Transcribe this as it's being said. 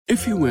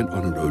If you went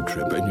on a road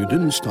trip and you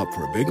didn't stop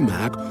for a Big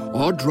Mac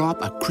or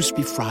drop a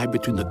crispy fry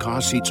between the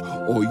car seats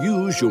or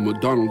use your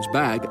McDonald's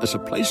bag as a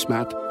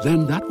placemat,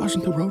 then that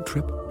wasn't a road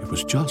trip. It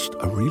was just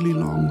a really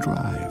long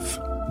drive.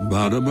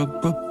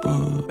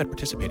 Ba-da-ba-ba-ba. At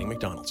participating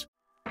McDonald's.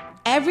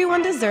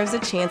 Everyone deserves a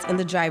chance in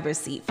the driver's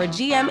seat. For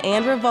GM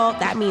and Revolt,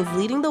 that means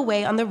leading the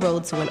way on the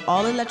road to an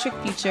all-electric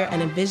future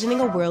and envisioning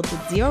a world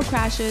with zero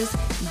crashes,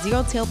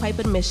 zero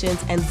tailpipe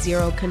emissions, and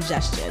zero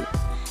congestion.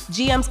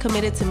 GM's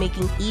committed to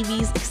making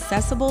EVs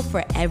accessible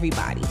for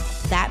everybody.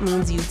 That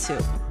means you too.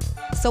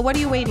 So what are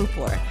you waiting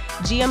for?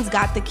 GM's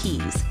got the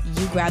keys.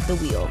 You grab the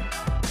wheel.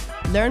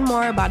 Learn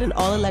more about an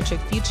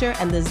all-electric future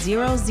and the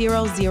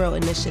 000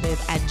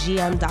 initiative at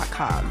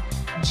gm.com.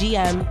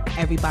 GM,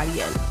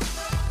 everybody in.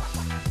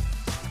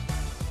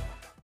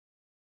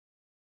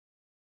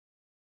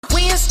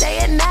 We ain't stay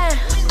at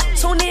 9.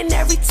 Tune in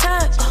every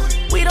time.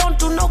 We don't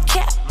do no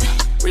cap.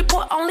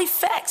 Report only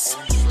facts.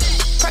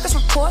 Progress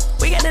report,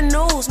 we got the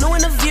news, no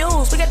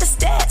interviews, we got the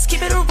stats,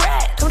 keep it a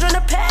rat, come join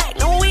the pack,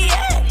 know where we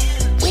at.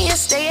 We ain't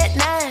stay at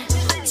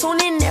 9, tune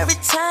in every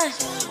time,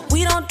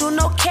 we don't do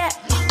no cap,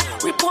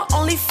 report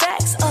only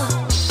facts,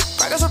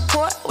 Progress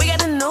report, we got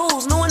the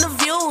news, no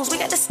interviews, we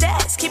got the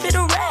stats, keep it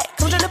a rat,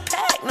 come join the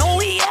pack, know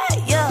where we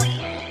at,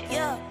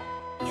 yeah.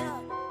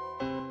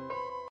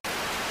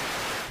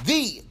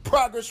 The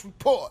Progress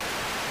Report.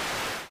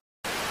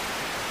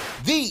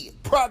 The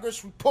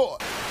Progress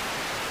Report.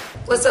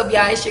 What's up,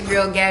 y'all? It's your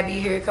girl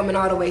Gabbii here, coming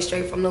all the way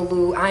straight from the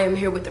Lou. I am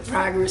here with the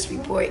Progress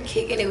Report,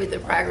 kicking it with the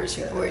Progress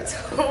Report.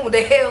 Who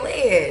the hell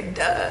is?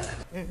 Duh.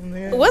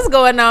 What's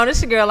going on?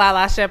 It's your girl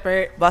Lala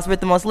Shepherd. Boss with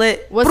the most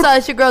lit. What's up?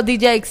 It's your girl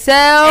DJ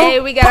Excel. Hey,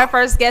 we got our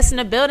first guest in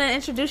the building.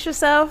 Introduce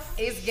yourself.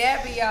 It's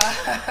Gabbii, y'all.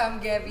 I'm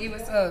Gabbii.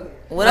 What's up?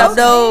 What up,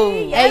 though?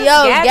 Hey, yo,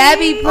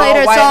 Gabbii played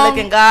her white song.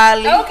 Looking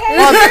godly. Okay,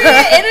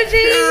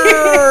 energy.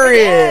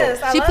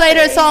 Yes, She played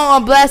her song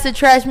on Blasted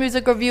Trash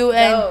Music Review,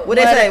 and What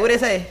they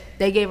say?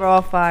 They gave her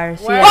all fire.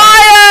 She Fire!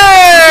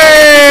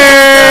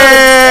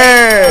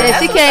 Yeah,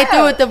 she came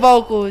through with the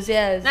vocals.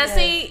 Yes. Now,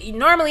 see,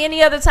 normally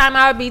any other time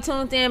I would be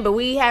tuned in, but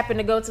we happen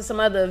to go to some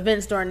other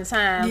events during the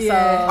time.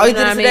 Yeah. So, You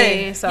did it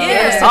today? So,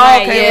 Yeah.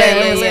 tonight,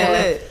 Okay,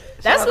 lit.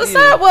 That's what's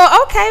up.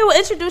 Well, okay. Well,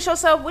 introduce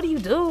yourself. What do you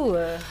do?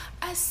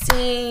 I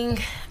sing,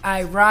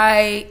 I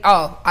write.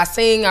 I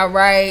sing, I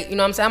write. You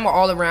know what I'm saying? I'm an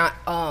all-around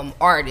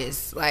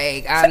artist.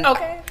 Like,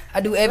 I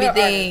do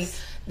everything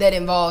that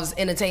involves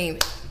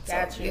entertainment.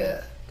 Got So, you.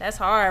 yeah. That's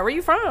hard. Where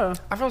you from?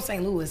 I'm from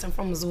St. Louis. I'm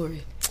from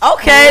Missouri.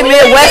 Okay,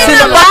 Midwest in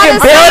the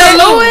fucking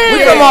building.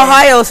 We from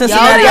Ohio,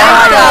 Cincinnati,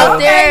 Ohio.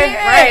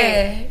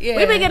 Right. Yeah.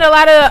 We've been getting a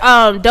lot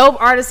of dope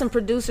artists and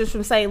producers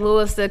from St.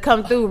 Louis to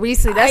come through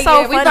recently. That's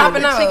so we funny.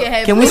 popping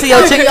out. Can we see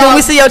your chicken? Can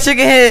we see your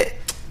chicken head?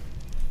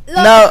 Look,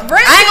 No.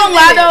 I ain't gonna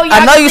lie though. I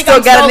know you think still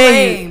I'm got so it in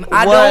lame. you.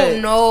 I What?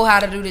 don't know how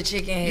to do the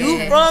chicken head.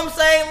 You from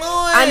St.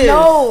 Louis? I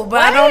know,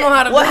 but I don't know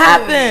how to What do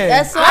happened? it.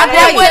 That's so That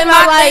wasn't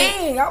my like.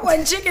 thing. I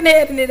wasn't chicken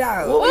heading it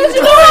out. What was you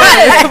doing?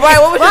 Right,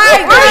 what was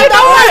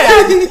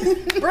you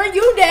doing? Bring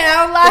you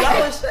down, like.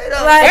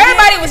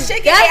 Everybody was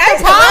chicken. I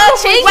used to love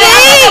chicken.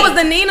 Wait, it was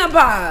the Nina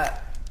pot.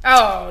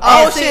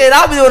 Oh shit!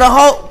 I'll be doing a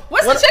whole.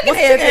 What's the chicken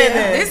head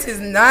then? This is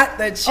not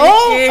the chicken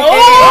head.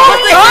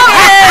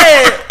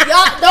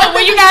 Y'all don't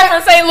When you got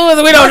from St. Louis,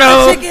 we don't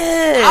know. Chicken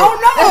head. I don't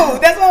know.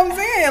 That's what I'm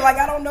saying. Like,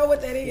 I don't know what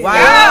that is. Wow.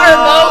 Y'all are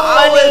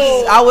both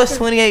funny. I was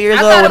 28 years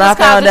I old thought it when I was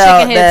called found the out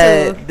chicken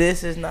head, that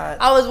this is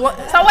not. I was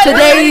So wait,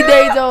 today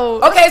days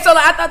old. Okay, so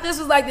like, I thought this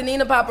was like the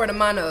Nina Pop or the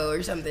Mono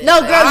or something.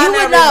 No, girl, I you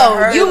never would know.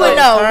 heard You of would it.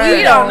 know.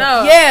 We don't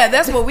know. Yeah,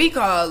 that's what we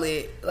call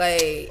it.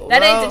 Like,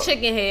 That ain't the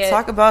chicken head.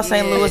 Talk about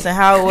St. Louis and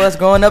how it was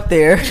growing up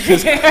there.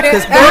 Because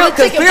point-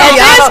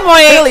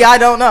 clearly I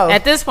don't know.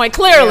 At this point,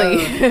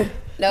 clearly.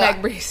 no,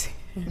 Mac Breezy.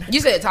 you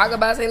said talk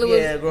about St. Louis.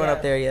 Yeah, growing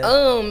up there, yeah.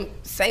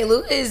 St.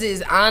 Louis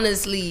is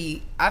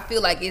honestly, I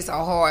feel like it's a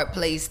hard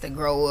place to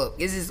grow up.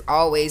 It's just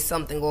always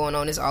something going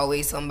on. It's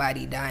always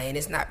somebody dying.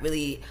 It's not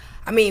really,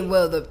 I mean,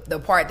 well, the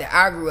part that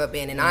I grew up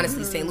in, and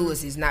honestly, St.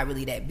 Louis is not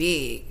really that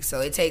big. So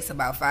it takes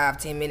about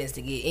 5-10 minutes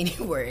to get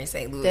anywhere in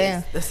St. Louis.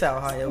 Damn. That's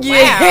South Ohio.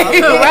 Wow.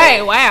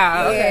 Right.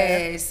 Wow.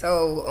 Okay. Yeah,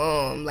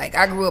 so like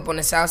I grew up on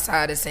the south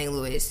side of St.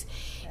 Louis,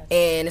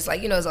 and it's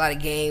like, you know, there's a lot of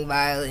gang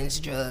violence,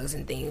 drugs,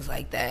 and things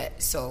like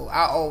that. So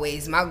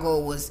my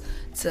goal was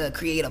to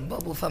create a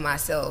bubble for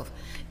myself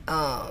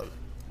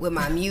with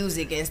my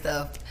music and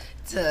stuff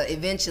to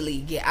eventually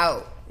get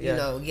out, you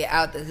know, get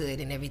out the hood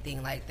and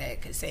everything like that.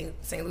 Because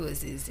St.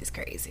 Louis is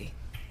crazy.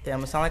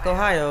 Damn, it sound like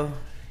Ohio.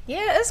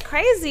 Yeah, it's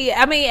crazy.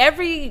 I mean,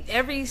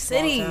 every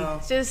city,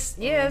 just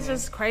it's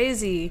just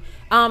crazy.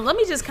 Let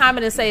me just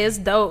comment and say it's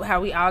dope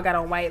how we all got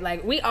on white.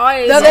 Like we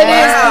always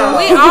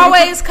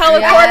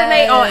color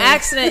coordinate on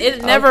accident.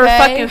 It never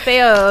fucking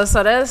fails.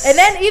 So that's And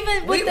then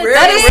even with the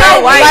that is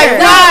so white.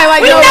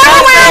 Like, we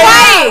never wear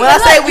white. When I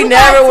say we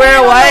never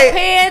wear white,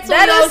 pants,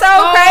 That is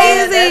so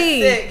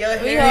crazy. That's sick.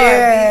 Yo, We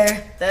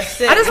are. That's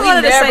That's it. I just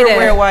wanted to say that. Never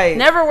wear white.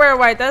 Never wear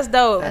white. That's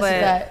dope.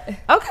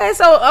 That's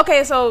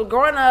So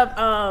growing up,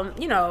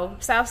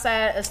 South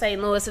Side of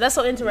St. Louis. So that's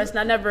so interesting.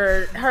 I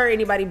never heard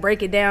anybody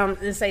break it down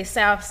and say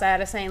South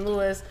Side of St.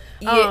 Louis.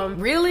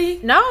 Really?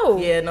 No.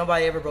 Yeah,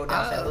 nobody ever broke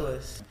down St.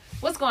 Louis.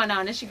 What's going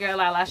on? It's your girl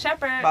Lala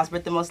Shepherd. Boss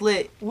Britt the most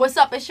lit. What's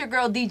up? It's your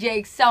girl DJ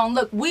Excel. And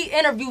look, we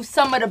interview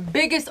some of the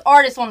biggest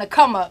artists on the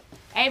come up.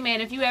 Hey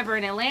man, if you ever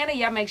in Atlanta,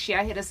 y'all make sure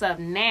y'all hit us up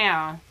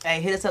now.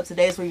 Hey, hit us up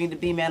today. It's where you need to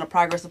be, man. A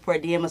progress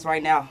report. DM us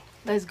right now.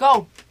 Let's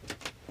go.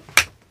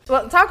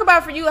 Well, talk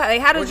about for you. Like,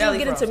 how did you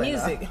get into from,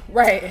 music?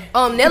 Right.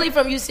 Nelly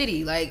from U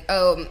City. Like,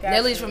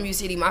 Nelly's from U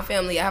City. My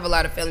family, I have a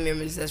lot of family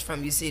members that's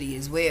from U City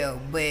as well.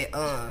 But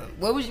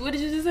what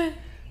did you just say?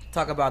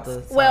 Talk about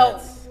the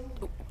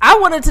I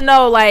wanted to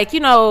know, like,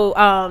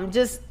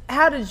 just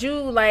how did you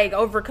like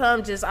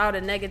overcome just all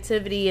the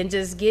negativity and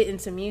just get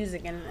into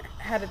music, and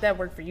how did that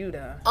work for you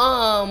though?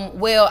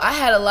 Well, I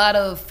had a lot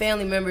of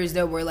family members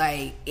that were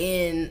like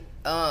in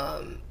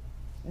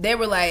they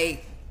were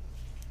like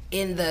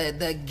in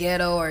the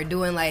ghetto or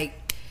doing like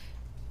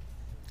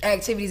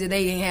activities that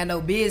they didn't have no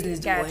business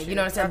doing. You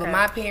know what I'm saying? Okay.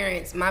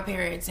 But my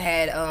parents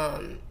had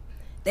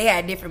they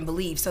had different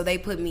beliefs, so they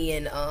put me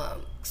in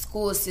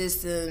school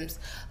systems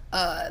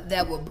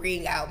that would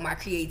bring out my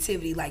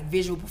creativity, like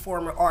visual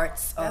performer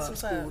arts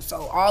schools.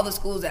 So all the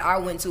schools that I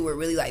went to were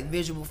really like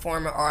visual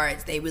performer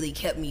arts. They really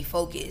kept me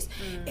focused,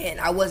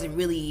 and I wasn't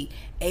really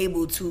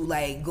able to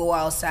like go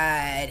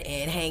outside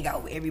and hang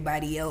out with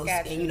everybody else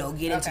and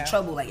get into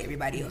trouble like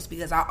everybody else,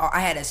 because I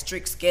had a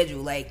strict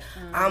schedule. Like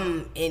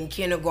I'm in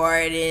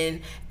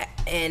kindergarten,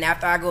 and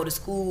after I go to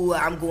school,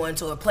 I'm going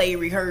to a play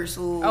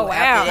rehearsal. Oh wow,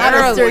 I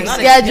have a strict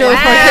schedule for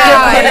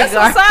kindergarten. That's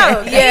what's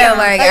up. Yeah,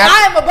 like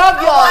I am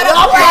above y'all.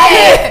 Y'all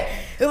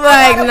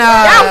like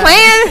nah, y'all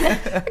playing.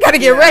 I gotta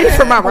get ready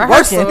for my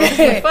rehearsal.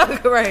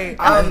 Fuck right.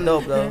 I'm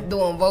dope though.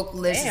 Doing vocal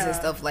lessons and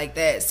stuff like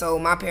that. So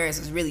my parents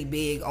was really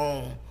big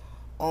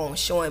on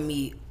showing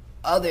me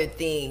other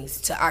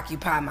things to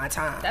occupy my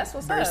time. That's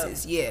what's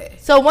versus, up. Yeah.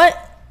 So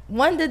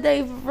when did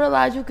they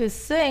realize you could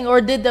sing,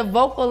 or did the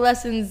vocal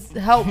lessons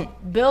help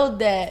build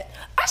that?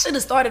 I should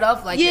have started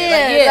off like Yeah,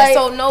 that. like,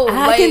 So no,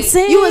 I can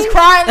sing. You was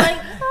crying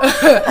like,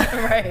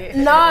 Right.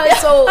 Nah,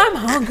 so I'm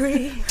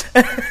hungry.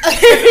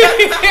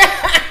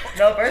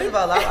 No, first of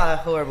all, I'm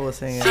horrible at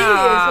singing. She is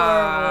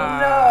horrible.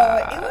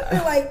 No, it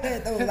wasn't like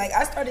that though. Like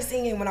I started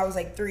singing when I was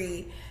like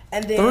 3.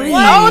 And then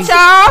Oh,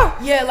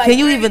 child. Yeah, like Can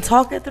you even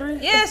talk at 3?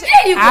 Yes,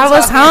 you I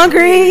was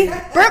hungry.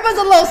 Britt was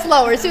a little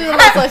slower. She was a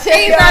little slower.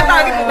 She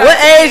What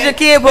age your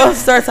kid supposed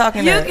to start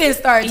talking You at? can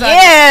start talking.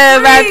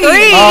 Yeah, by 3.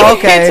 Oh,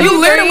 okay. You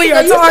literally So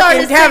are you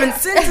talking, started having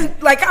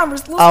sentence like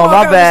conversation. Oh,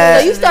 my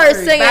bad. So you started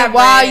singing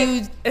while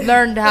you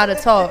learned how to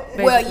talk.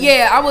 Basically. Well,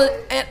 yeah, I was.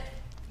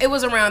 It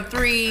was around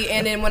 3,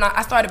 and then when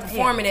I started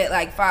performing at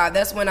like 5,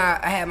 that's when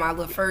I had my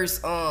little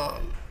first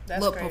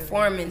little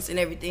performance and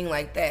everything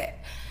like that.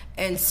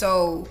 And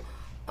so,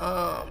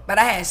 but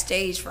I had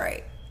stage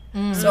fright.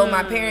 So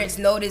my parents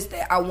noticed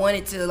that I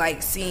wanted to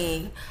like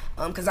sing,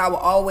 because I would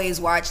always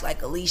watch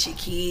like Alicia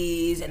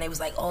Keys, and they was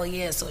like, "Oh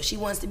yeah, so she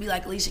wants to be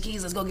like Alicia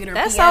Keys. Let's go get her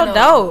That's piano."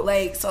 so dope.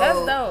 Like so,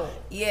 That's dope.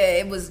 Yeah,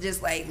 it was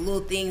just like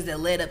little things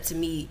that led up to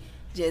me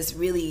just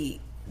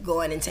really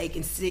going and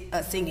taking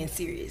singing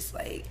serious.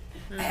 Like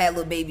I had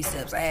little baby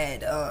steps. I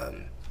had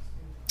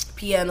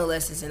piano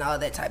lessons and all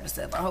that type of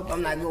stuff. I hope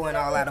I'm not going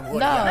all out of order.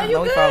 No,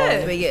 you we good. following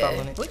it. But yeah. We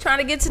following it. We're trying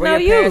to get to Were know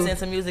your parents you.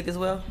 into music as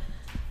well?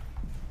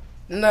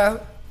 No.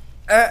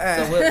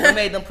 So what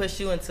made them push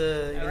you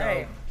into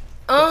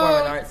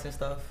performing arts and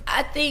stuff?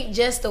 I think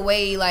just the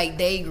way like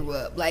they grew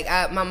up. Like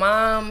my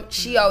mom,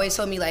 she always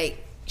told me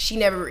like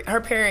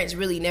her parents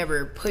really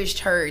never pushed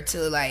her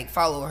to like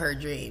follow her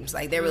dreams.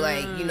 Like they were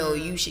like,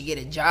 you should get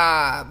a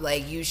job,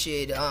 like you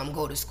should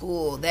go to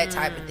school, that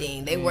type of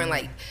thing. They weren't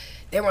like,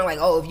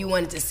 oh, if you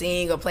wanted to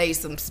sing or play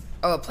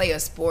a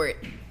sport,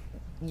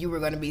 you were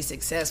going to be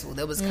successful.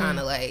 That was kind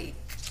of like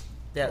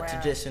that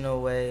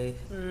traditional way.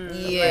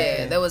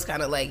 Yeah, that was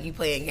kind of like you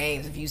playing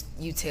games if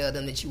you tell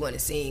them that you want to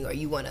sing or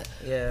you want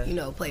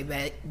to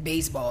play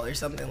baseball or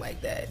something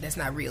like that. That's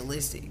not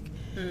realistic.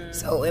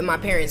 So, and my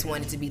parents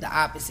wanted to be the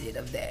opposite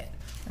of that.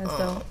 That's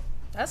dope.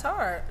 That's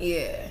hard.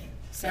 Yeah.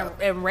 So.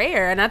 And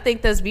rare, and I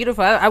think that's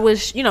beautiful. I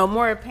wish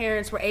more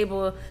parents were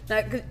able.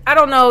 I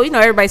don't know,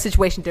 everybody's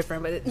situation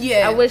different, but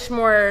yeah, I wish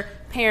more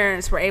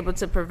parents were able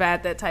to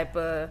provide that type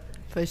of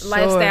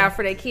lifestyle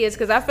for their kids,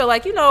 because I feel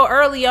like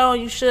early on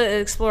you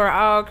should explore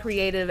all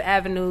creative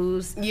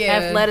avenues,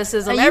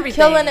 athleticism, and everything.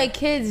 Killing a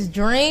kid's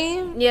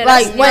dream, yeah,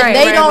 like when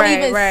they don't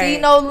even right. see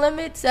no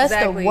limits. That's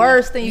exactly. the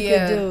worst thing you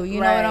could do. You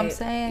know what I'm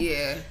saying?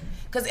 Yeah.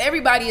 Because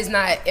everybody is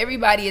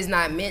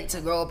not meant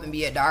to grow up and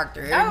be a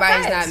doctor.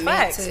 Everybody's not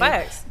meant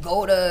to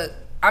go to.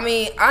 I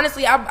mean,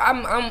 honestly,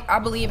 I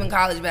believe in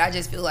college, but I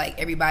just feel like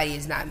everybody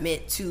is not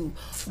meant to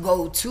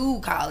go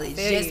to college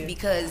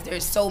because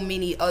there's so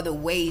many other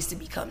ways to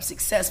become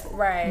successful.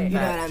 Right. You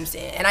know what I'm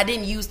saying? And I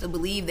didn't used to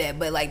believe that,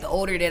 but like the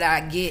older that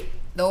I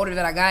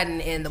gotten,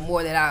 and the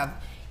more that I've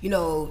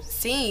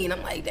seen,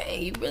 I'm like,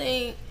 dang, you really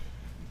ain't.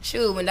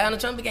 Shoot, when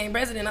Donald Trump became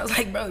president, I was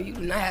like, bro, you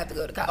do not have to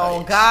go to college.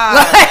 Oh, God.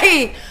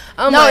 Like,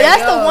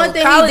 that's the one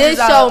thing he did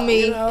show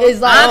me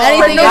is like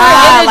anything.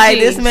 God, like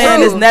this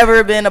man has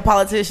never been a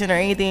politician or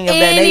anything of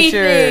that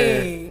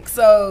nature.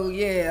 So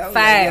yeah,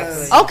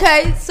 facts.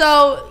 Okay,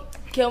 so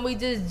can we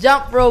just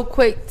jump real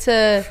quick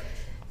to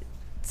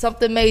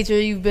something major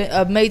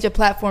a major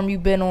platform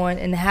you've been on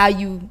and how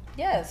you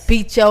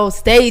beat your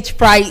stage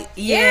fright?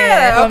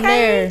 From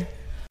there.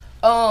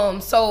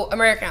 So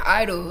American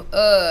Idol.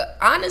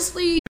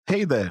 Honestly.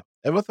 Hey there.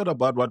 Ever thought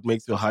about what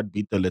makes your heart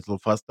beat a little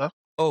faster?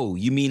 Oh,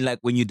 you mean like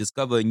when you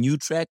discover a new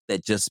track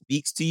that just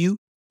speaks to you?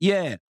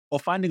 Yeah, or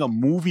finding a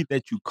movie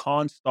that you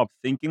can't stop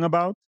thinking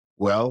about?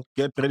 Well,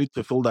 get ready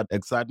to feel that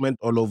excitement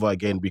all over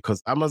again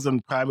because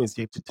Amazon Prime is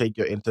here to take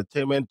your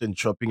entertainment and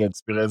shopping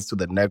experience to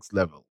the next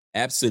level.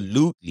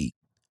 Absolutely.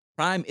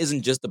 Prime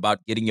isn't just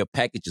about getting your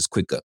packages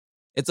quicker.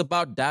 It's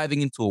about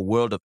diving into a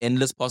world of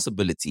endless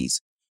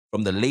possibilities,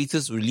 from the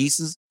latest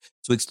releases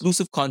to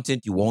exclusive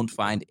content you won't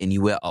find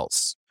anywhere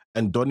else.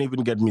 And don't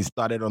even get me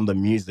started on the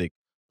music.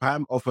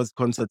 Prime offers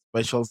concert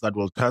specials that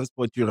will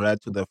transport you right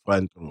to the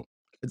front row.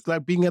 It's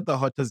like being at the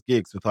hottest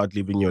gigs without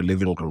leaving your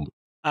living room.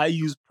 I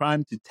use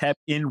Prime to tap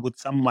in with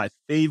some of my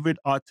favorite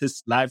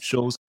artists' live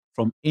shows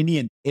from any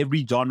and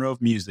every genre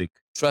of music.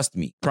 Trust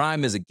me,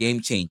 Prime is a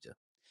game changer.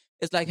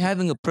 It's like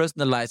having a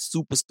personalized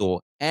superstore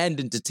and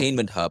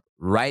entertainment hub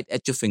right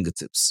at your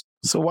fingertips.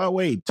 So why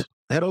wait?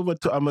 Head over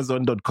to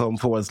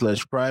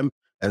amazon.com/Prime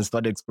and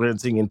start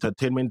experiencing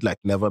entertainment like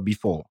never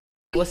before.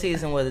 What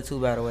season was it too,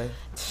 by the way?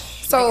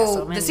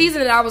 So the season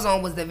that I was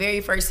on was the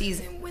very first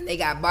season when they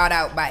got bought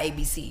out by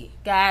ABC.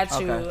 Got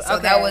you. Okay. So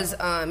that was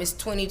it's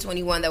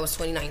 2021. That was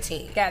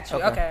 2019. Got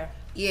you. Okay.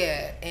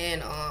 Yeah,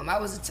 and I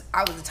was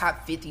a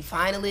top 50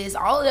 finalist.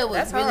 All of that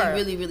was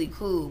really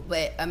cool.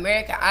 But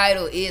American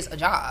Idol is a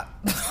job.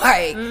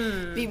 Like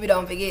people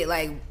don't forget.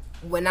 Like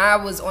when I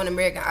was on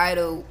American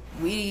Idol,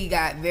 we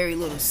got very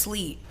little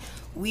sleep.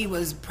 We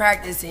was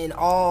practicing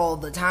all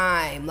the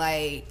time,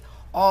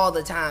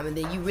 and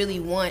then you really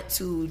want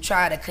to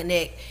try to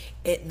connect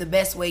it the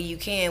best way you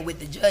can with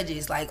the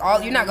judges. Like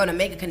you're not gonna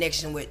make a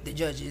connection with the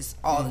judges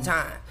all the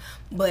time.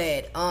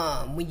 But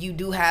when you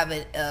do have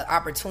an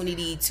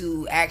opportunity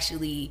to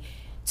actually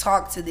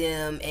talk to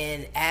them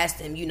and ask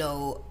them,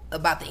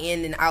 about the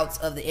in and outs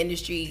of the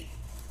industry,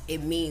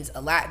 it means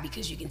a lot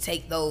because you can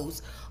take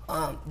those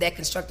that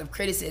constructive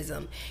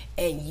criticism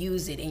and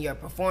use it in your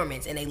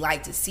performance, and they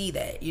like to see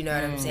that. You know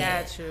what I'm saying?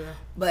 Yeah, true.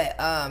 But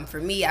for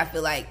me, I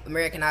feel like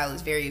American Idol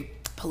is very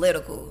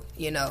political,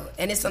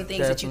 and it's some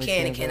things that you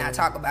can and cannot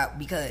talk about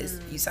because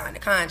you signed a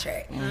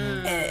contract,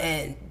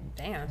 and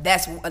damn.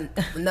 That's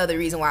another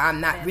reason why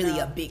I'm not really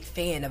a big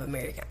fan of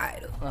American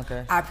Idol.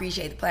 Okay. I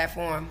appreciate the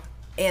platform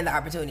and the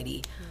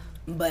opportunity,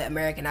 but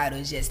American Idol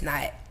is just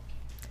not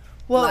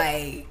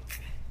my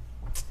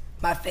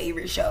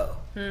favorite show.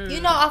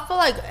 I feel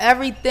like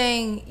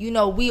everything,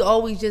 we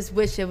always just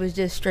wish it was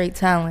just straight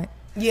talent.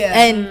 Yeah.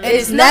 And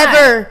it's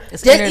never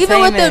just even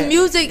with the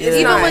music,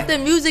 with the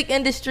music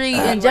industry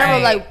in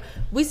general, like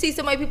we see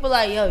so many people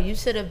like, yo, you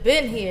should have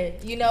been here,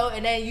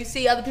 and then you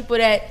see other people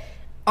that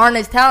aren't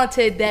as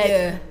talented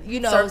that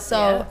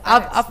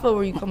I feel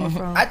where you're coming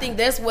from. I think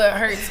that's what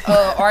hurts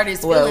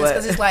artists' feelings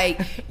because it's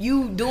like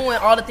you doing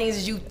all the things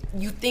that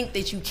you think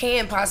that you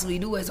can possibly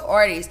do as an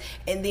artist,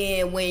 and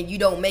then when you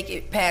don't make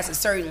it past a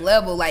certain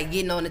level, like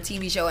getting on a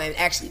TV show and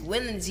actually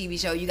winning the TV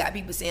show, you got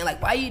people saying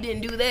like, why you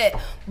didn't do that?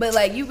 But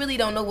like you really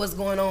don't know what's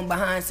going on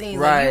behind scenes.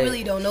 Right. Like, you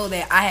really don't know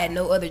that I had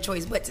no other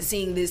choice but to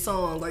sing this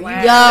song, or you Wow.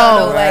 really don't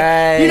know,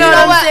 like, you know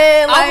what I'm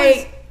saying?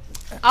 Like.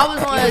 I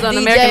was on a DJ.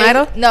 American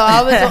Idol? No,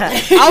 I was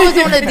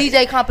on a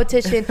DJ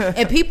competition,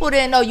 and people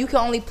didn't know you can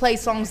only play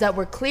songs that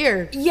were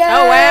clear. Yeah.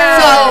 Oh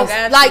wow.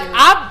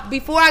 So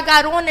before I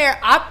got on there,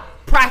 I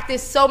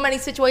practiced so many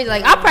situations.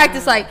 Like I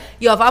practiced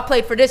if I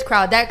played for this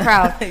crowd, that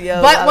crowd.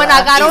 But when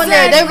I got on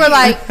there, they were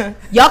like,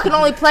 y'all can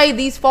only play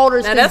these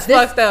folders. Now that's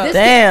fucked up.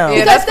 Damn.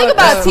 Because think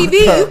about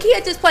TV, you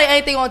can't just play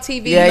anything on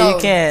TV. Yeah, you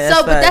can.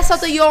 But that's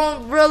something you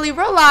don't really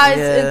realize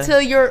until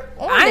you're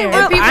on there.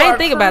 I didn't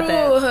think about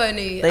that.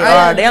 Honey. They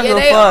are. They don't give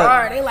a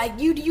fuck. They like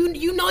you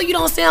know you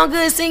don't sound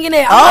good singing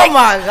that. Oh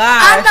my god.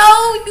 I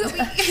know.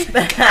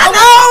 That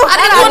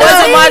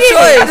wasn't my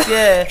choice.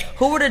 Yeah.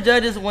 Who were the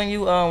judges when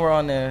you were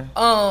on there?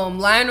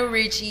 Lionel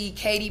Richie,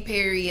 Katy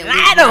Perry, and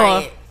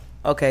Lionel.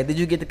 Okay, did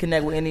you get to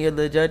connect with any of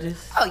the judges?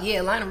 Oh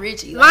yeah, Lionel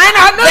Richie. Lionel,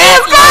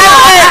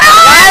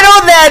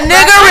 that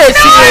nigga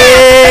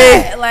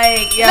Richie.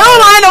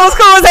 Lionel was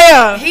cool as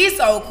hell. He's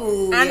so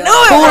cool. I knew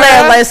it. Cool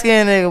ass light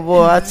skinned nigga,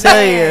 boy. I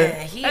tell you.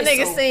 That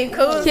nigga seemed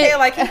cool as hell,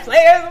 like he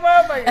played as a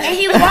motherfucker. And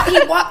he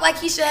walked like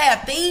he should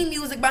have theme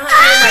music behind him.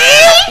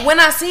 Like, when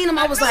I seen him,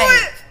 I was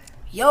like,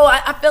 yo,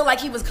 I felt like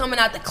he was coming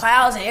out the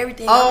clouds and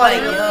everything. Some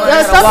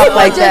people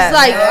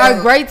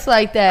are greats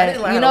like that.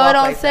 You know what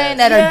I'm saying?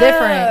 That are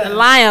different.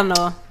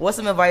 Lionel. What's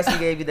some advice he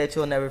gave you that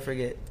you'll never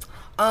forget?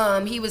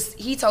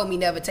 He told me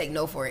never take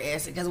no for an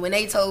answer, because when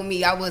they told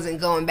me I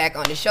wasn't going back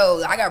on the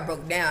show, I got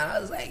broke down. I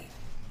was like,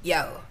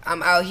 yo,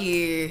 I'm out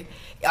here,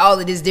 all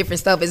of this different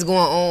stuff is going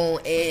on,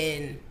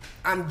 and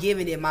I'm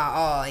giving it my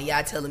all and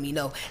y'all telling me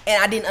no.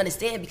 And I didn't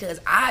understand because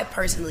I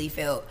personally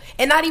felt,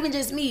 and not even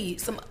just me,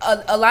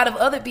 a lot of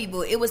other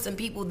people, it was some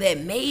people that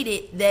made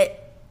it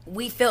that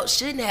we felt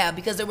shouldn't have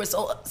because there were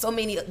so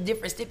many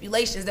different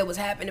stipulations that was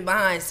happening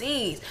behind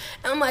scenes.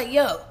 And I'm like,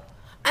 yo,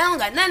 I don't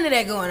got none of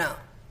that going on.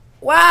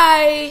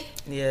 Why?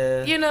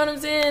 Yeah. You know what I'm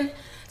saying?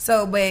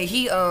 So, but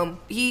he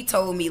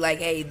told me like,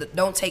 hey,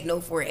 don't take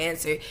no for an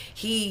answer.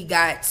 He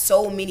got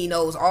so many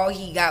no's. All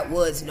he got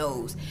was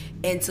no's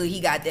until he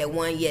got that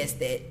one yes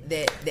that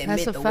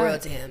meant the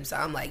world to him. So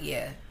I'm like,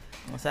 yeah,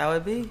 that's how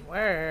it be.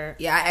 Word.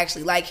 Yeah, I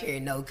actually like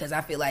hearing no because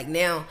I feel like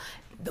now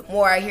the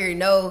more I hear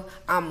no,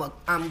 I'm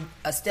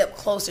a step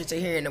closer to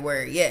hearing the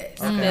word yes.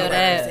 Okay. You know what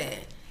I'm saying?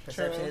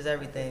 Perception is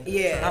everything.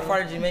 Yeah. How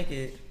far did you make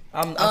it?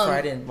 I'm sorry,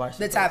 I didn't watch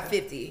the top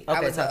 50. Okay, I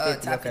was top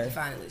 50, top 50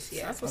 finalist.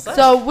 Yeah.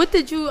 So what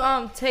did you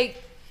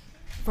take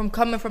from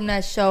coming from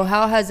that show?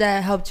 How has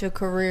that helped your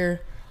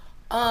career?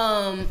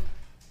 I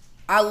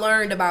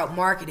learned about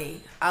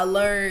marketing. I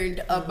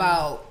learned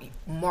about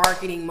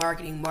marketing.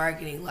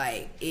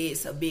 Like,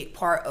 it's a big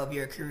part of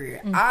your career.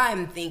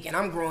 I'm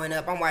growing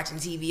up, I'm watching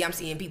TV, I'm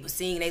seeing people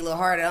sing they little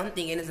harder. I'm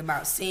thinking it's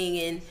about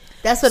singing.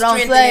 That's what I'm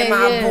saying.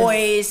 Strengthening my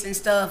voice and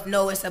stuff.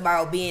 No, it's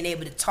about being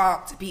able to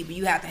talk to people.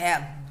 You have to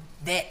have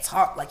that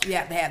talk, like you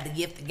have to have the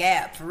gift of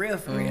gab, for real.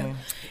 And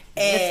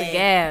it's a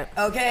gab.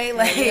 Okay,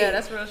 like yeah,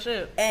 that's real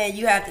shit. And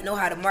you have to know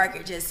how to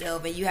market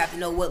yourself, and you have to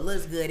know what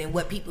looks good and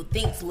what people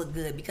think look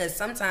good, because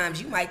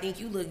sometimes you might think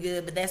you look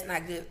good, but that's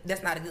not good.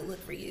 That's not a good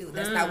look for you.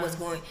 That's not what's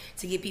going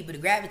to get people to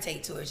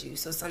gravitate towards you.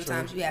 So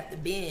sometimes you have to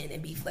bend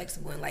and be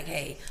flexible and like,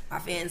 hey, my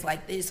fans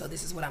like this, so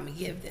this is what I'm gonna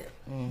give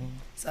them.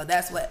 So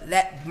that's what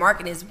that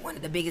marketing is one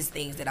of the biggest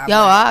things that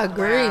I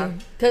agree.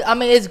 'Cause, I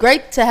mean, it's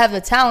great to have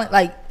the talent,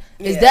 like.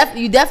 It's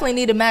you definitely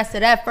need to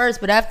master that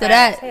first, but after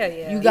that,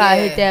 you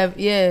gotta hit that.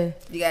 Yeah,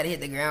 you gotta hit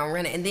the ground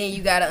running, and then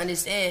you gotta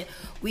understand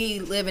we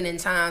living in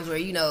times where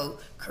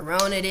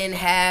Corona didn't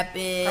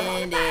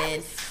happen,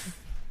 and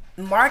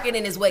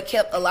marketing is what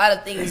kept a lot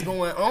of things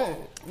going on.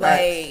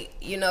 Like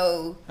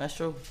that's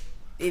true.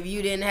 If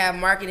you didn't have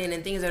marketing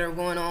and things that are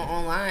going on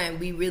online,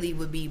 we really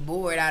would be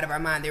bored out of our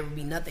mind. There would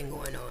be nothing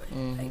going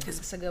on. Like,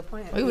 that's a good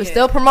point. We were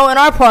still promoting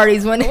our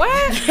parties when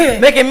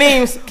making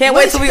memes. Can't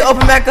wait till we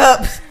open back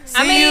up.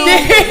 I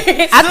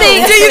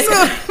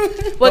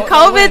think with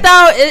COVID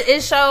though,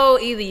 it showed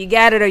either you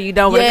got it or you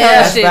don't. When it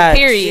comes to shit, facts.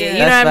 period. Yeah. You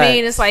know what I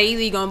mean? It's like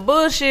either you gonna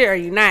bullshit or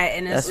you not,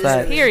 and it's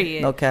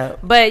period. No cap.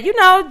 But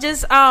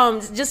just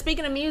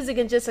speaking of music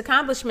and just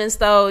accomplishments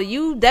though,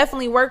 you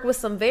definitely work with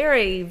some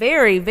very,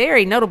 very,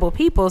 very notable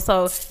people.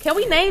 So can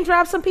we name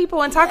drop some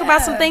people and talk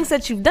about some things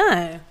that you've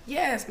done?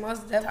 Yes,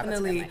 most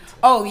definitely.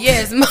 Oh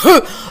yes,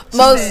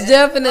 most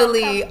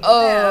definitely.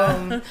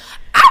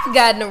 I've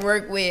gotten to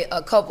work with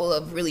a couple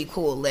of really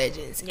cool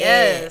legends.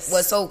 Yes. And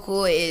what's so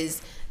cool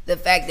is the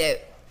fact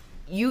that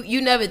you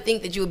never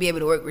think that you'll be able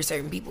to work with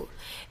certain people.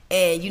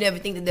 And you never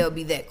think that they'll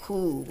be that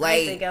cool. Like, I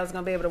didn't think I was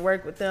gonna be able to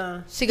work with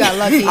them. She got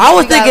lucky. I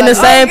was thinking the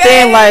same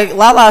thing. Like,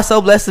 Lala's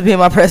so blessed to be in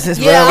my presence,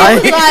 bro. I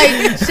was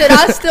like, should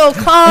I still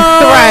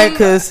come? Right,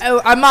 because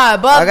am I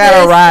above I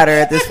got a rider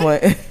at this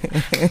point.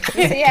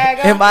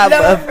 Am I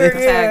above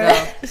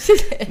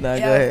it? No,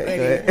 go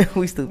ahead.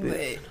 We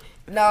stupid.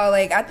 No,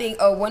 like I think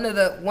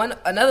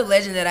another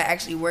legend that I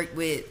actually worked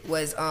with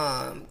was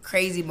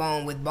Crazy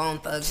Bone with Bone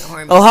Thugs and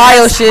Harmony.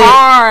 Ohio shit.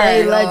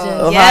 Hey,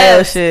 legend.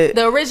 Ohio shit.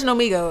 The original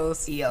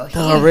Migos. Yo,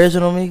 the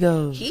original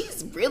Migos.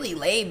 He's really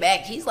laid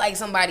back. He's like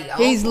somebody else.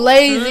 He's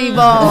Layzie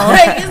Bone.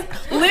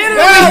 Like, literally.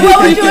 Girl,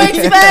 what would you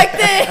expect?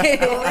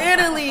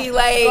 Literally,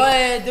 like. Go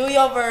ahead, do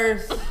your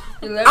verse.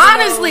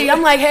 Honestly,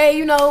 I'm like,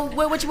 hey,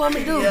 what you want me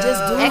to do?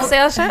 Just do it.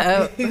 Excel, shut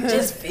up.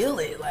 Just feel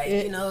it, like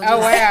just oh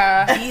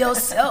wow, be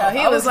yourself.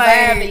 He was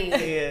like,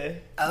 okay.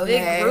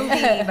 Big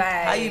groovy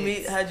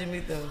vibes. How'd you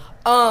meet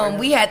them?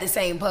 We had the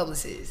same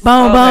publicist.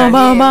 Boom, boom,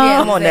 boom, boom.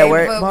 I'm on that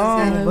work.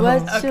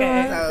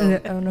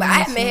 Okay. But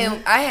I met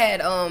him. I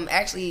had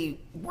actually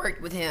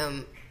worked with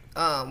him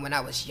when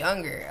I was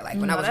younger, like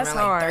when I was around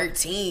like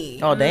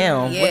 13. Oh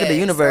damn! Yeah, look at the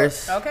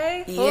universe.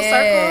 Okay, full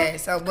circle.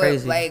 So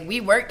but like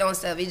we worked on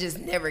stuff. It just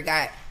never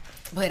got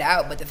put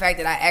out. But the fact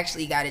that I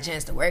actually got a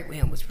chance to work with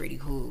him was pretty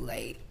cool.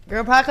 Like,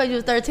 girl, probably because you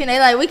was 13. They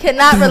like, we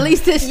cannot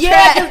release this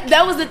track. Yeah,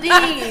 that was the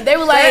thing. They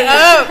were like,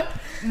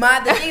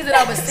 the things that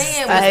I was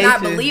saying was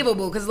not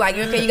believable, because like,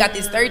 okay, you got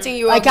this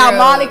 13-year-old like girl. how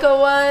Monica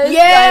was.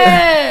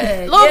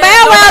 Yeah, Little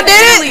Bow Wow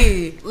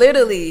did it.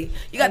 Literally,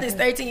 you got this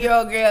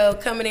 13-year-old girl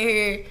coming in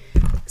here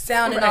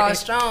sounding all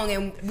strong,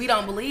 and we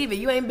don't believe it.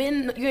 You ain't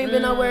been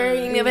nowhere.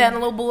 You ain't never had a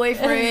little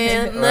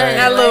boyfriend.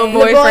 Not a little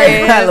boyfriend. You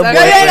ain't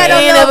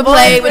never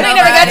played with. You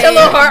never got your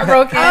little heart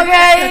broken.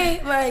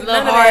 Okay, like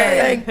little heart.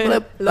 I ain't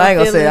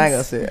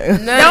gonna say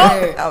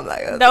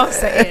it. Don't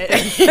say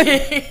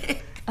it.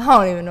 I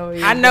don't even know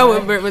what I know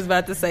what Britt was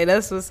about to say.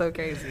 That's what's so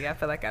crazy. I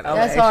feel like I know.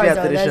 That's hard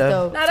though. That's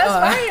dope. No,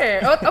 that's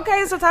fire.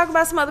 Okay, so talk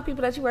about some other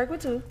people that you work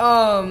with too.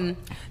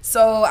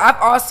 So I've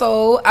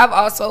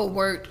also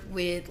worked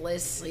with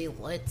let's see.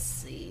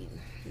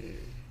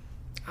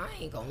 I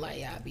ain't gonna lie,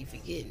 y'all be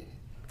forgetting.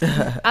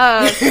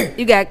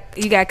 You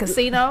got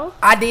Casino.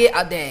 I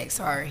did.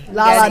 Sorry.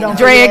 Lala don't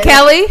Dre and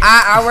Kelly.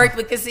 I worked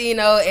with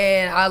Casino,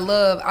 and I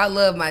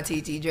love my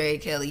TT Dre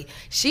and Kelly.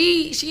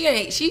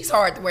 She's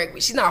hard to work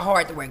with. She's not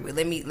hard to work with.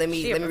 Let me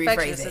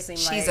rephrase it.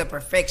 She's a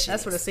perfectionist.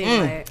 That's what it seems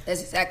like.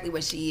 That's exactly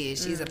what she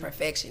is. She's a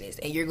perfectionist,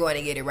 and you're going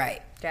to get it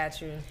right.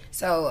 Got you.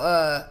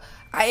 So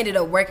I ended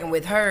up working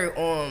with her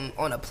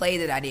on a play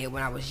that I did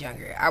when I was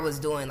younger. I was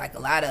doing like a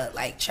lot of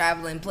like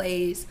traveling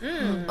plays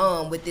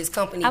with this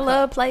company. I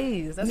love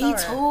plays. That's Me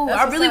too.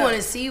 I really want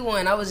to see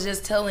one. I was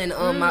just telling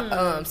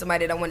my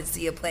somebody that I wanted to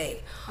see a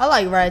play. I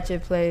like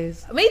ratchet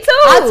plays. Me too.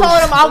 I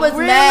told him I was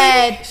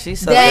mad. She's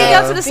so you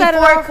go to the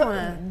Saturday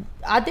one.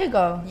 I did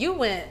go. You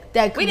went.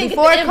 That we didn't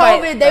before get the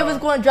invite, COVID, they was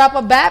going to drop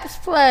a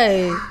Baps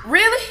play.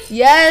 Really?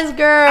 Yes,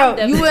 girl.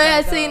 You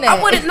ain't seen that.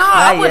 I would have. No,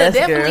 I would have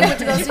definitely girl. went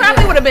to go see. You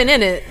probably would have been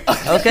in it.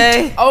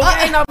 Okay.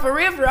 Okay, no, for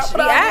real. I put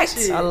all this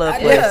shit. I love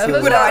plays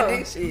too. Put all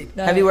this shit.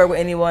 Have you worked with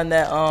anyone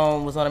that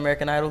was on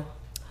American Idol?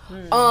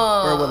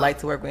 Or would like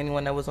to work with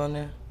anyone that was on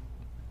there?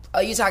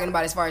 Are you talking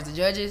about as far as the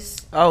judges?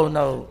 Oh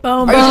no.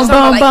 Are you just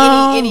talking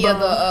about like any of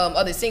the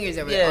other singers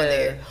that were on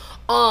there?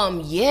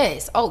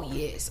 Yes. Oh,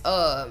 yes.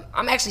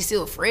 I'm actually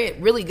still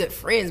really good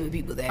friends with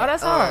people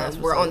that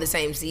were on the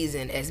same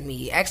season as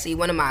me. Actually,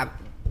 one of my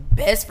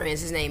best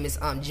friends, his name is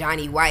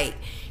Johnny White.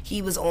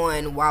 He was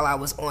on while I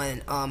was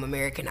on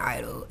American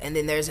Idol. And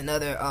then there's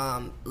another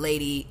a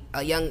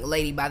young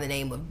lady by the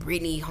name of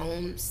Brittany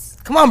Holmes.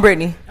 Come on,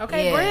 Brittany.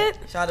 Okay, Britt.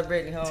 Shout out to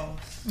Brittany Holmes.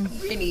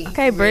 Brittany.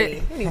 Okay,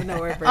 Britt. I don't even know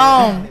where Britt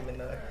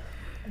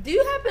is. Do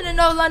you happen to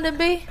know London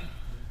B?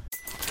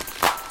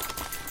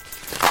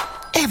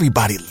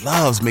 Everybody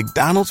loves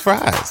McDonald's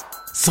fries.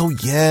 So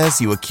yes,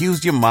 you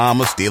accused your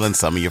mom of stealing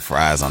some of your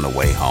fries on the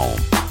way home.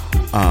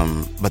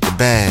 But the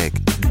bag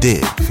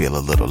did feel a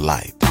little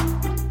light.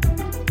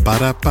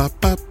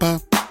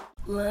 Ba-da-ba-ba-ba.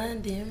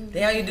 London.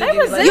 Damn, you do That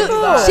was like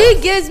simple.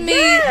 She gives me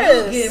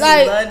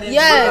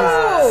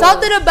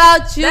something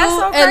about you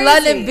and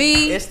London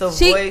B. It's the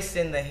voice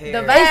and the hair.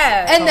 The vibe.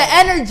 And the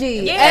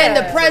energy and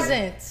the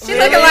presence. She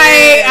looking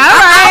like, all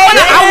right.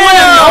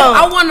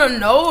 I want to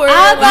know her.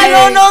 I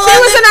don't know. She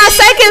was in our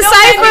second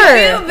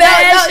cipher.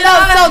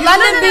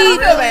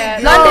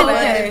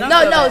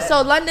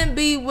 So London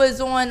B was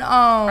on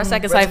Our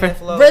second cipher.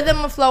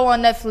 Rhythm and Flow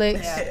on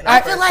Netflix.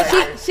 I feel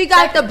like she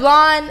got the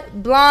blonde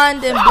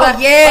and black.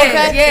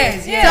 Yes.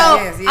 So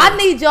I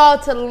need y'all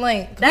to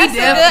link. That's a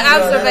good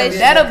observation.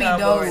 That'll be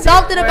dope.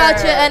 Something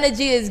about your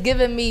energy is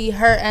giving me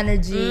her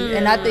energy,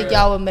 and I think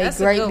y'all would make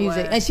great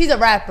music. And she's a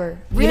rapper,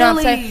 you know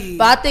what I'm saying?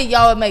 But I think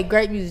y'all would make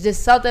great music.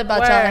 Just something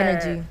about y'all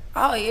energy.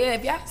 Oh yeah,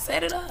 if y'all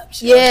set it up.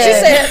 Yeah, she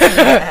said,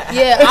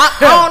 yeah. I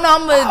don't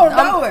know. I don't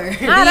know her.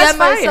 DM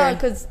my son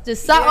because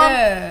just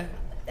something.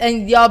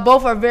 And y'all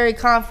both are very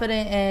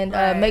confident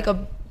and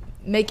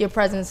make your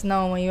presence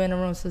known when you're in the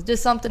room. So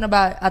just something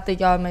about I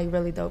think y'all make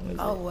really dope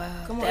music. Oh wow,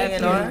 come on,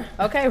 A&R.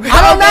 Okay, I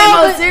don't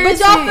know, but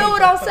y'all feel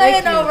what I'm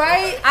saying though,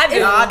 right? I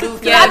do.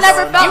 I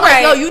never felt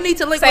like yo, you need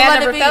to link with I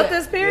London never B. felt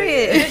this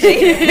period.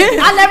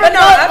 I never No,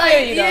 felt I like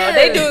feel you though.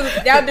 They do.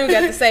 Y'all do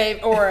got the same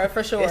aura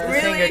for sure. It's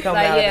the singer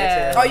coming Like, out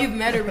yeah. of that Oh, you've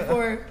met her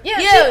before? Yeah,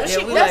 we that's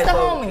like the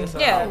both. homie. It's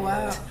Yeah. Oh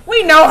wow.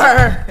 We know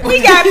her.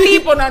 We got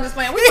people. Not just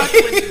playing. We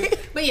fucking with you.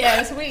 But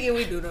yes,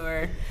 we do know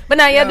her. But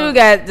now y'all do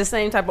got the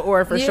same type of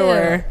aura for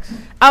sure.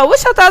 Oh,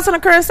 what's your thoughts on the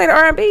current state of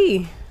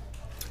R&B?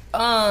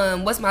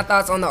 What's my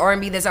thoughts on the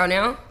R&B that's out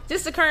now?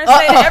 Just the current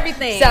state of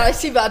everything. Sound like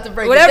she about to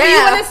break Whatever it you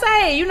down. want to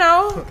say, you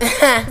know.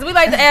 Because we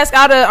like to ask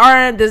all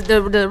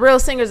the real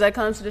singers that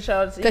come to the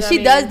show. Because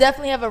she does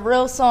definitely have a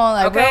real song,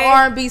 like real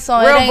R&B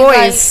song. Real it ain't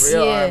voice.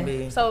 Real yeah.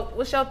 R&B. So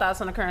what's your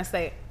thoughts on the current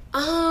state?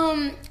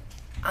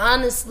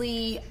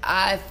 Honestly,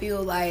 I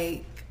feel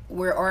like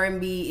where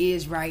R&B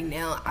is right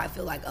now, I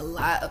feel like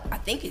I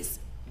think it's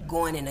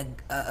going in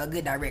a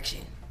good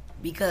direction.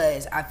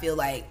 Because I feel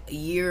like a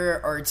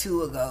year or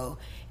two ago,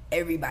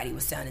 everybody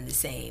was sounding the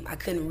same. I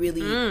couldn't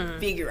really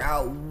figure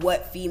out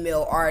what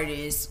female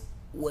artist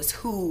was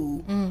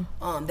who.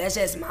 That's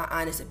just my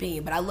honest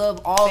opinion. But I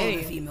love all of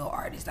the female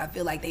artists. I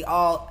feel like they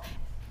all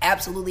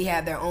absolutely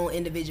have their own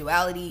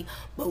individuality.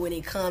 But when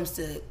it comes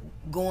to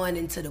going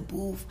into the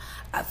booth,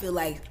 I feel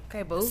like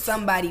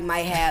somebody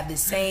might have the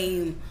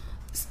same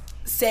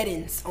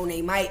settings on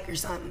a mic or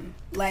something.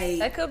 Like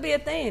that could be a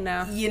thing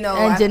now. You know,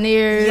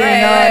 engineers.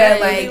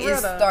 It's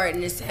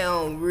starting to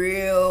sound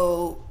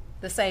real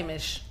the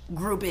same-ish,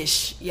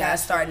 groupish. Yeah,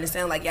 it's starting to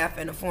sound like y'all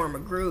finna form a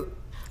group.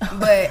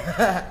 But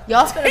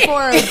y'all finna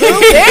form a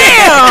group.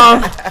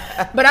 Damn.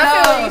 But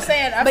I feel what you're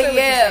saying. I feel what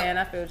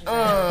you're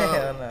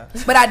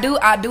saying. But I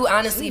do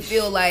honestly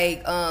feel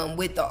like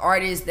with the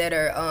artists that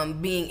are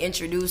being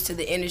introduced to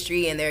the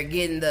industry and they're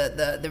getting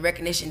the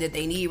recognition that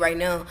they need right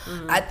now,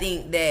 I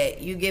think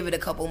that you give it a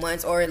couple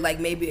months or like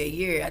maybe a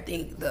year, I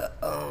think the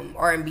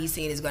R&B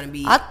scene is going to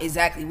be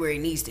exactly where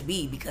it needs to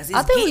be because it's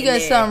I think we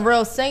get some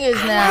real singers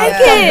now. Like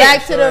come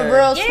back to the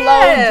real slow.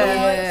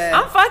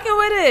 I'm fucking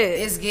with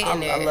it. It's getting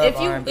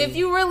there. If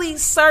you really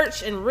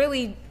search and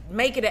really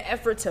make it an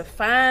effort to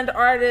find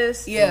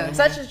artists,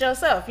 such as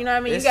yourself. You know what I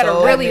mean? It's you gotta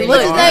so really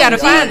look. You gotta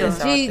find them.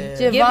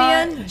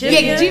 Giveon.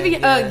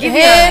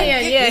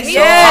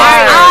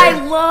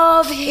 I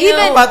love him.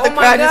 Even about to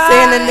cry just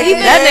saying the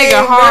nigga. That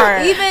nigga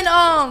hard. Even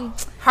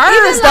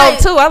her is dope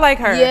too. I like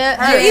her.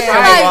 Even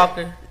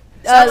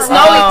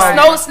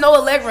like Snow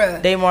Allegra.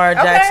 Daymar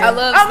Jackson. I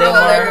love Oh, Snow my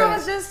Allegra. girl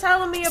was just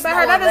telling me about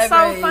her. That is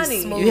so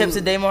funny. You hip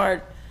to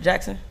Daymar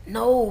Jackson?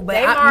 No, but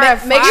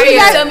Daymar make sure you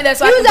tell me that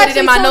so I can put it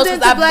in my notes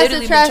because I've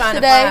literally been trying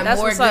to find That's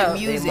more what's up.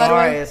 good music.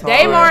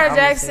 Daymar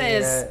Jackson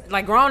is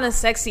like grown and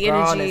sexy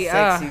energy.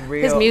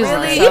 His music.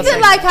 Really? Even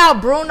like how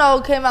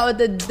Bruno came out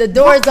with the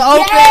doors open.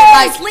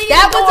 Like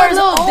that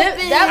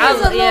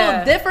was a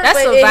little different,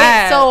 That's but a it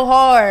vibe. hit so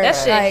hard. That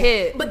shit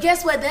hit. But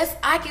guess what?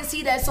 I can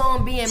see that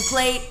song being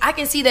played. I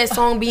can see that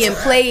song being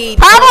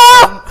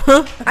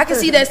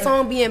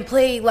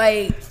played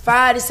like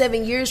 5 to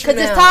 7 years from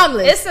now. Because it's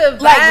timeless. It's a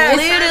vibe. Like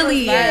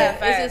literally,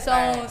 it's its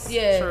own.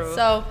 Yeah. True.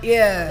 So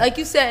like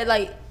you said,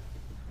 like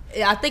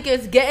I think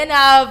it's getting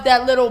out of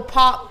that little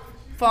pop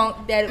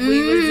funk that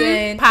we was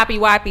in. Poppy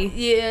Wappy.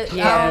 Yeah.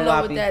 I don't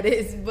know what that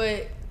is,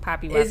 but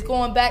Poppy Wappy. it's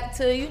going back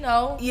to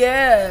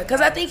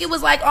because I think it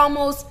was like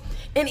almost.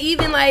 And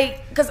even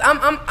like, cause I'm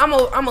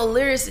a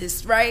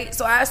lyricist, right?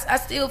 So I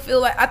still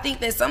feel like I think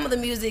that some of the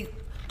music,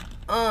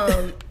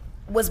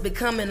 was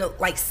becoming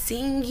like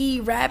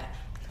singy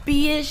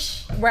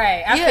rap-ish.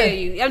 Right, I feel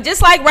you.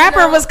 Just like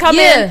rapping was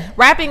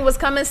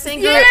coming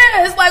singer.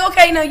 Yeah, it's like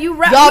okay, now you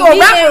rap, y'all you a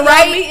rapper,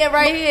 right? Y'all meeting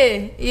right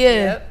here.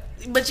 Yeah.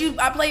 But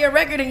I play your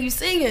record and you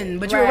singing,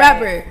 but you're a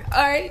rapper.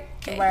 All right,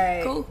 okay,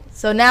 right, cool.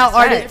 So now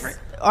artists.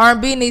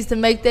 R&B needs to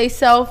make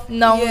themselves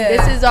known.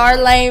 This is our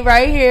lane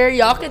right here.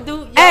 Y'all can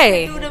do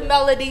the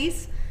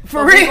melodies.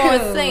 For real.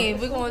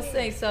 We're going to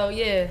sing. So,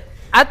 yeah.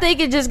 I think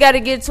it just got to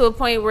get to a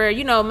point where,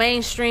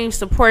 mainstream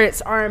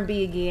supports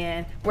R&B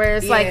again. Where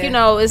it's like,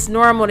 it's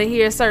normal to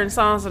hear certain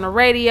songs on the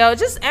radio. It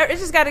just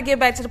got to get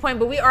back to the point.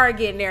 But we are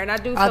getting there. And I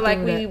do feel like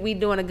we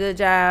doing a good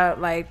job.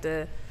 Like,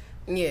 I'm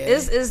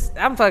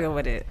fucking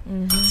with it.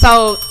 Mm-hmm.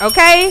 So,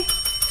 okay.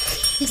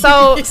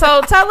 So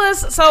tell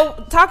us.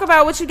 So talk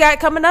about what you got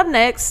coming up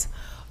next.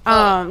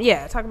 Talk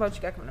about what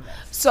you got coming up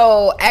next.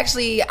 So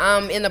actually,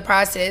 I'm in the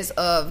process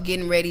of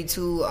getting ready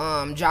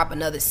to drop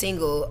another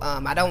single.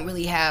 I don't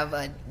really have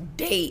a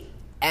date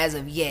as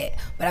of yet,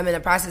 but I'm in the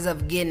process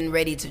of getting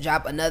ready to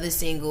drop another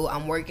single.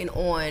 I'm working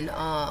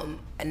on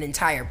an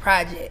entire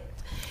project.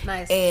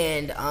 Nice.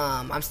 And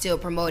I'm still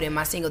promoting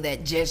my single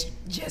that just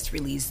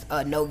released,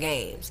 No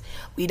Games.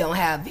 We don't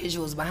have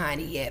visuals behind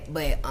it yet,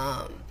 but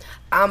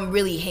I'm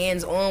really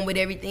hands-on with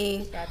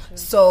everything. Gotcha.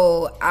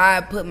 So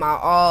I put my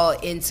all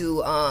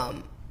into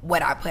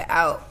what I put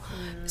out.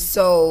 Mm-hmm.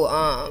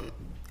 So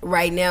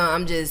right now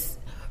I'm just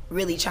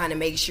really trying to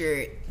make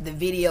sure the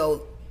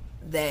video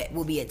that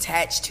will be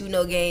attached to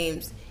No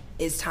Games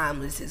is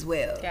timeless as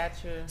well.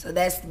 Gotcha. So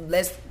that's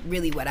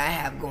really what I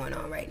have going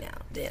on right now.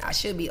 Then I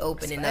should be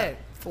opening up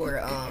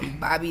for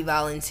Bobby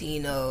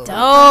Valentino,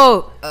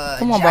 dope.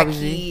 Come on, Bobby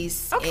V.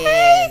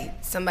 And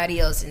somebody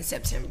else in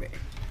September.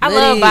 I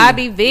love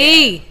Bobby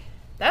V. Yeah.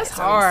 That's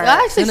hard.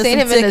 I actually seen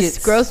him in the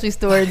grocery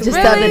store just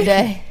the other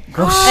day.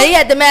 And he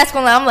had the mask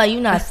on. I'm like, you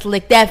not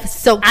slick. That's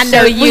so. I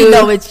know you. We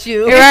know it's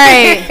you.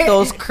 Right.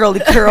 Those curly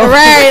curls.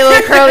 Right.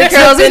 Little curly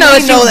curls. We know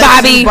it's you,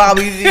 Bobby.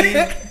 Bobby V.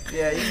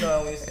 Yeah, you know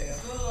what we see.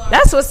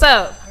 That's what's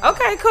up.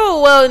 Okay,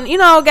 cool. Well,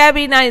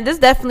 Gabbii, now this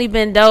definitely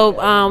been dope.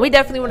 We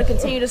definitely want to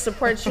continue to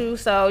support you.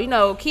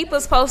 So, keep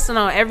us posting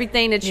on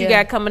everything that you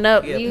got coming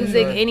up.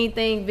 Music,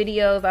 anything,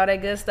 videos, all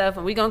that good stuff.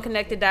 And we're going to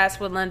connect the dots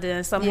with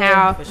London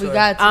somehow. Yeah, we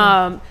got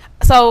to.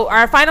 So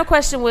our final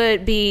question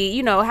would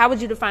be, how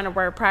would you define the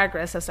word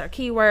progress? That's our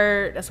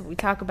keyword. That's what we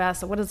talk about.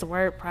 So what does the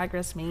word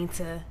progress mean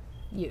to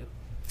you?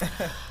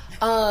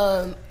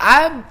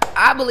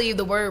 I believe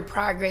the word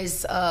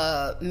progress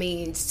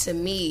means to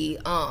me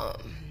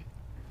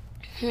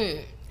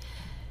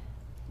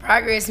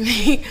progress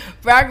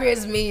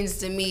means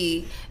to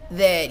me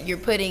that you're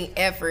putting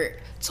effort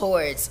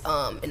towards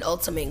an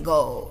ultimate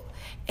goal,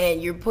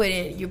 and you're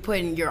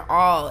putting your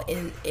all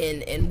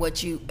in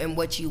what you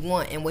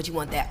want and what you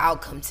want that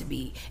outcome to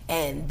be,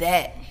 and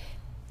that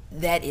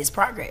is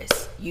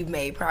progress. You've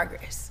made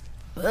progress.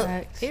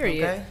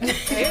 Period.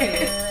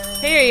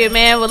 Period,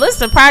 man. Well,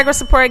 listen, progress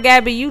support,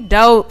 Gabbii. You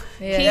dope.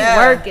 Keep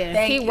working.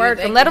 Keep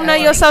working. Let them know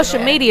your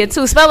social media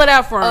too. Spell it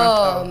out for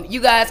them.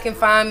 You guys can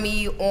find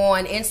me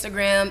on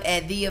Instagram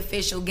at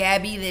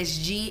 @theofficialgabbii. That's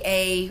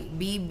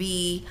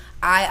GABBII.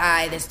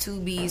 That's 2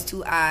 B's,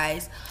 2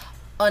 I's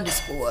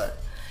 _.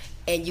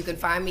 And you can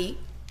find me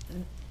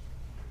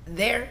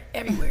there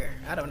everywhere.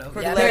 I don't know.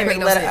 That doesn't make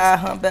no sense.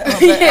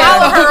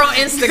 Follow her on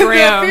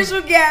Instagram. The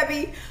Official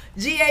Gabbii.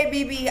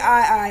 GABBII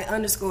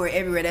 _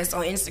 everywhere. That's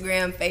on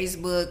Instagram,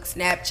 Facebook,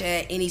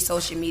 Snapchat, any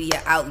social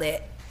media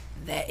outlet.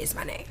 That is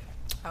my name.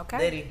 Okay.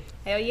 Lady.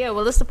 Hell yeah.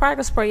 Well, it's the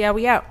progress report. Yeah,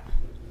 we out.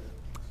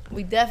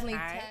 We definitely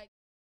tag.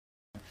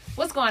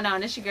 What's going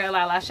on? It's your girl,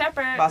 Lala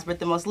Shepherd. Boss Brit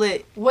the Most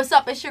Lit. What's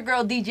up? It's your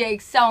girl, DJ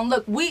Excel. And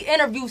look, we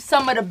interview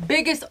some of the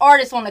biggest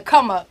artists on the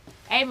come up.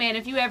 Hey, man,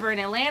 if you ever in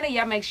Atlanta,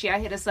 y'all make sure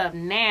y'all hit us up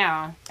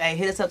now. Hey,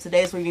 hit us up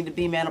today. It's where you need to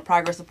be, man. On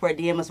Progress Report,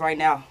 DM us right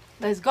now.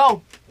 Let's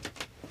go.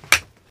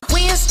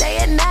 Wednesday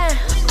at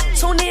 9.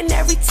 Tune in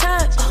every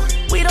time.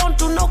 We don't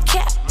do no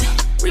cap.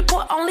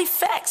 Report only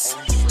facts.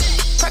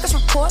 Progress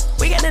Report.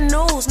 We got the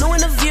news, no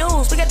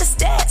interviews. We got the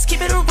stats.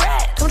 Keep it a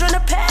rat. Come join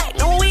the pack.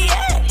 Know where we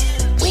at.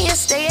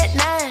 Wednesday at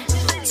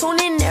 9. Tune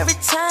in every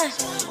time.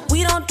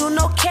 We don't do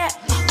no cap.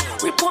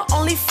 Report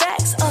only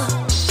facts.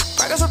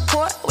 Progress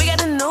Report. We got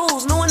the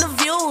news, no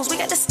interviews. We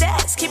got the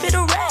stats. Keep it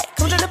a rat.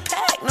 Come join the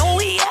pack. Know where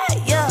we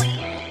at.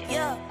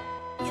 Yeah.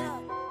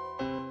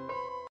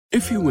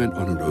 If you went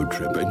on a road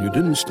trip and you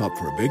didn't stop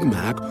for a Big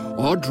Mac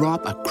or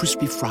drop a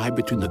crispy fry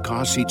between the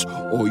car seats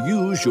or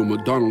use your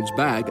McDonald's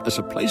bag as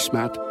a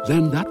placemat,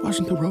 then that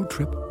wasn't a road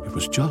trip. It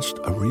was just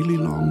a really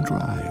long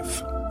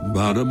drive.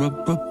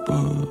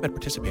 Ba-da-ba-ba-ba. At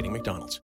participating McDonald's.